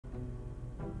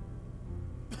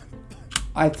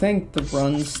I think the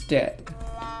run's dead.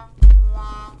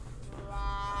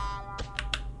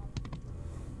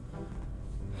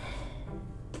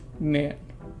 Man.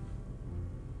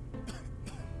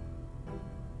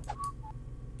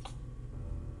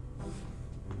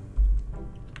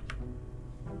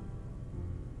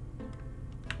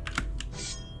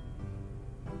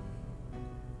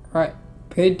 Alright,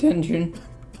 pay attention.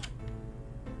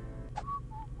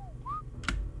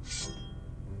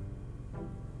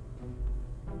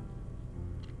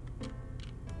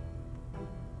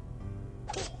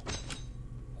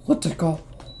 Let's go.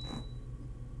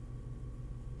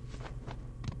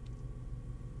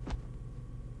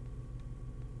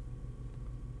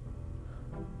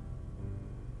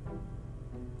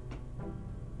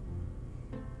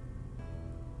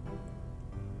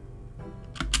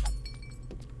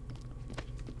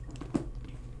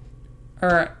 All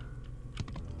right.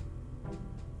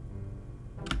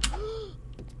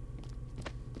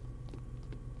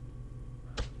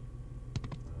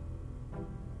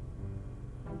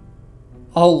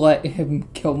 I'll let him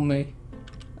kill me.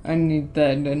 I need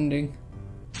that ending.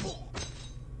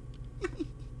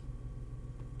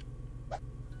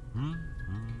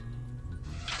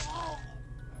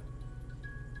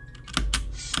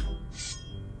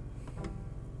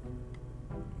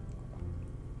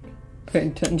 Pay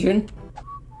attention.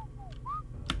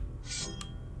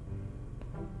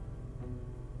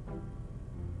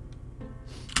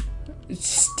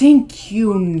 Stink,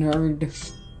 you nerd.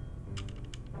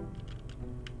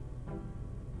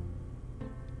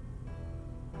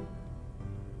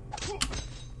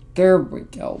 There we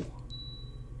go.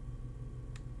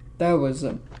 That was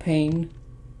a pain.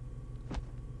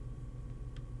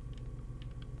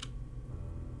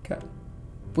 Okay.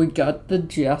 We got the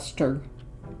jester.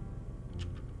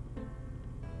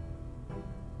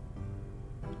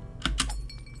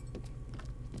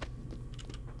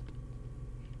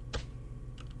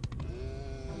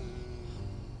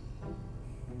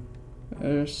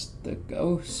 There's the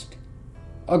ghost.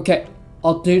 Okay,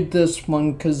 I'll do this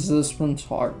one because this one's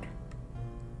hard.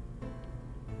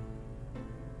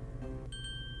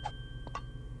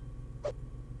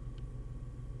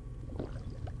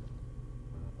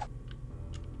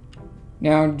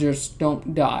 Now just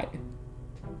don't die.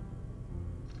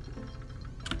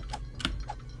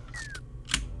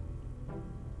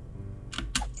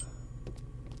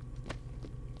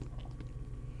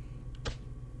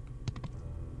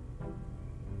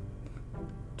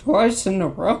 Twice in a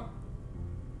row?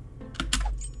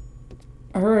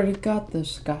 I already got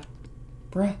this guy,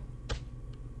 bruh.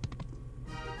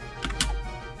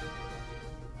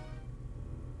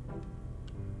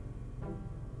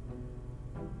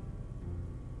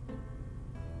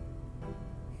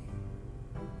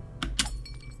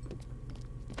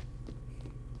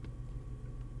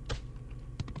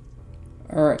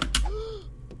 All right.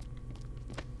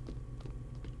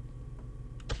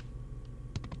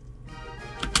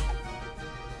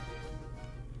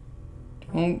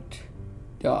 Don't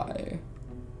die.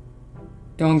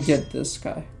 Don't get this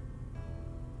guy.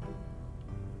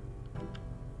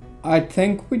 I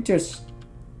think we just...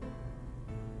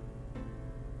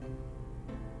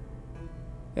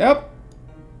 Yep.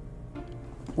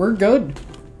 We're good.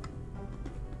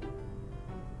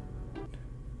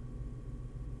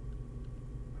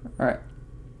 Alright.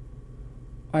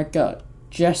 I got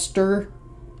Jester,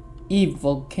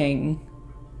 Evil King.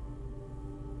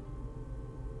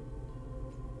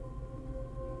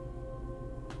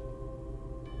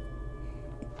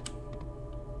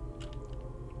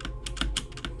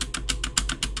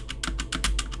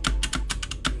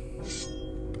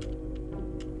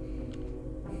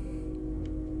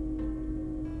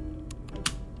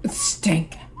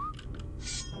 Stink.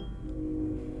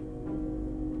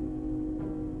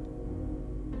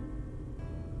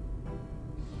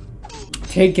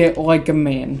 Take it like a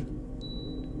man.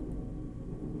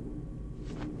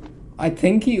 I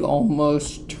think he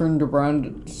almost turned around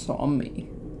and saw me.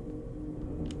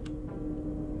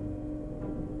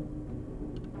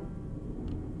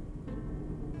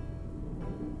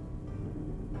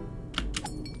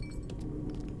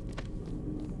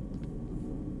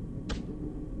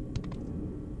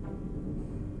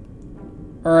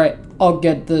 Alright, I'll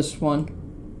get this one.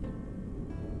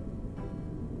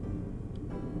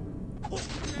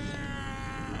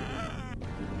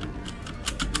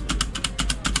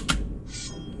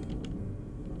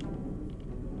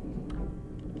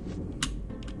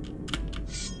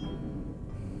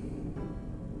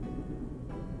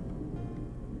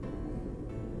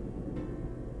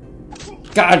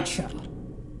 Gotcha.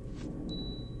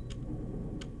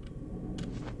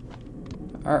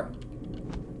 Alright.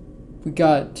 We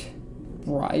got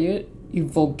Riot,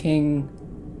 Evil King,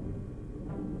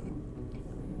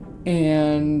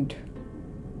 and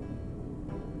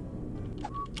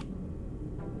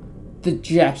the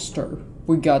Jester.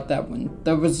 We got that one.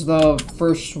 That was the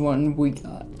first one we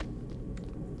got.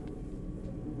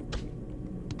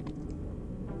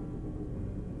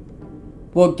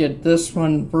 We'll get this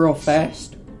one real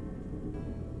fast.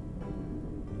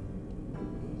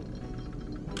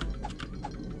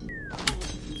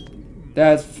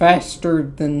 That's faster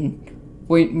than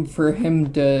waiting for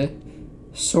him to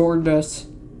sword us.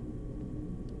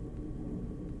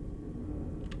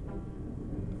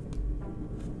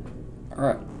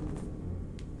 Alright.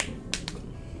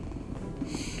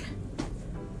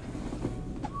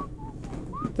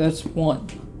 That's one.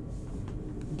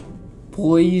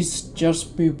 Please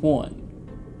just be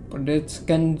one. But it's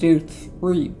gonna do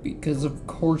 3 because of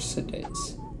course it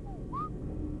is.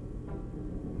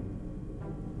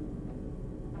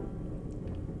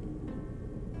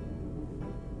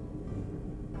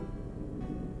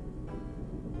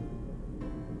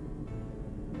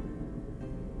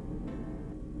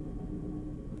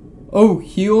 Oh,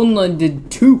 he only did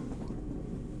 2.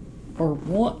 Or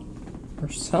 1. Or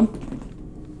something.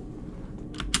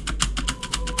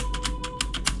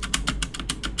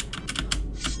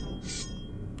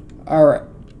 Alright.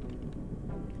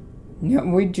 Now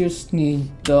we just need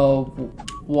the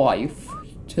wife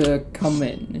to come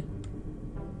in.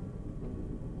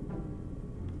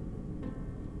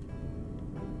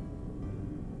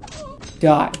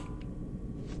 Die.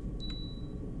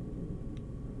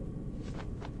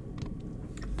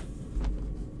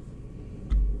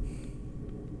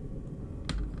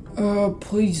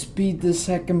 Please be the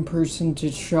second person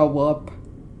to show up.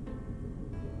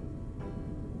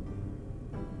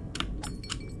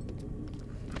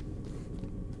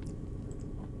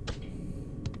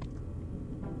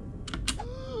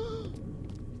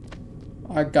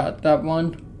 I got that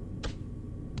one.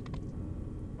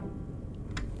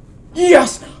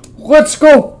 Yes! Let's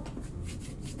go!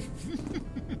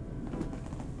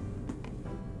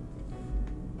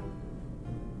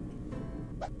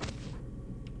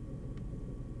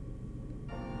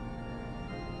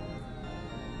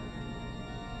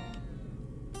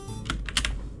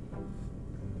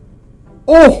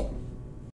 Oh!